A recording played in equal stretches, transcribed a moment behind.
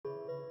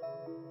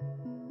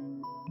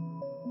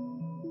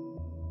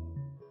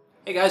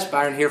Hey guys,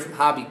 Byron here from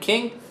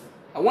HobbyKing.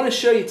 I want to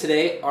show you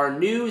today our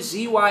new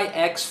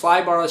ZYX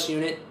Flybarless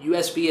unit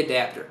USB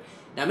adapter.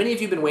 Now many of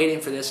you have been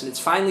waiting for this and it's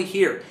finally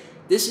here.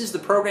 This is the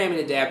programming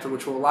adapter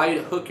which will allow you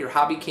to hook your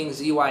HobbyKing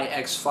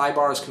ZYX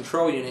Flybarless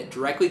control unit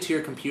directly to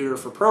your computer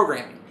for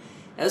programming.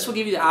 Now this will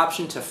give you the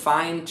option to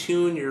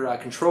fine-tune your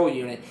control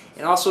unit,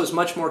 and also is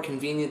much more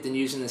convenient than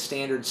using the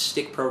standard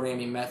stick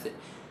programming method.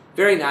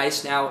 Very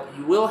nice. Now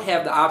you will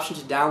have the option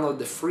to download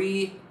the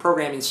free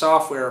programming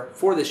software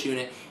for this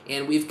unit,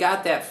 and we've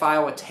got that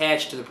file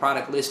attached to the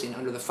product listing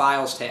under the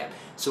Files tab.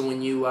 So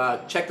when you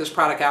check this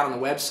product out on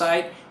the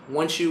website,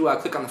 once you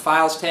click on the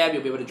Files tab,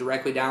 you'll be able to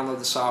directly download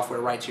the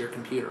software right to your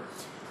computer.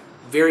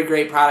 Very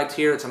great product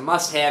here. It's a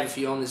must-have if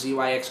you own the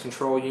ZYX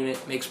control unit.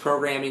 It makes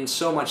programming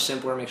so much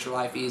simpler, makes your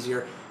life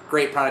easier.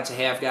 Great product to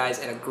have, guys,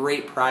 at a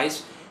great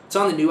price. It's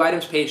on the new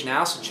items page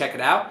now, so check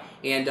it out.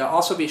 And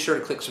also be sure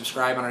to click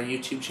subscribe on our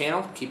YouTube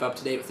channel to keep up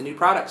to date with the new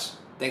products.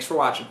 Thanks for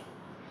watching.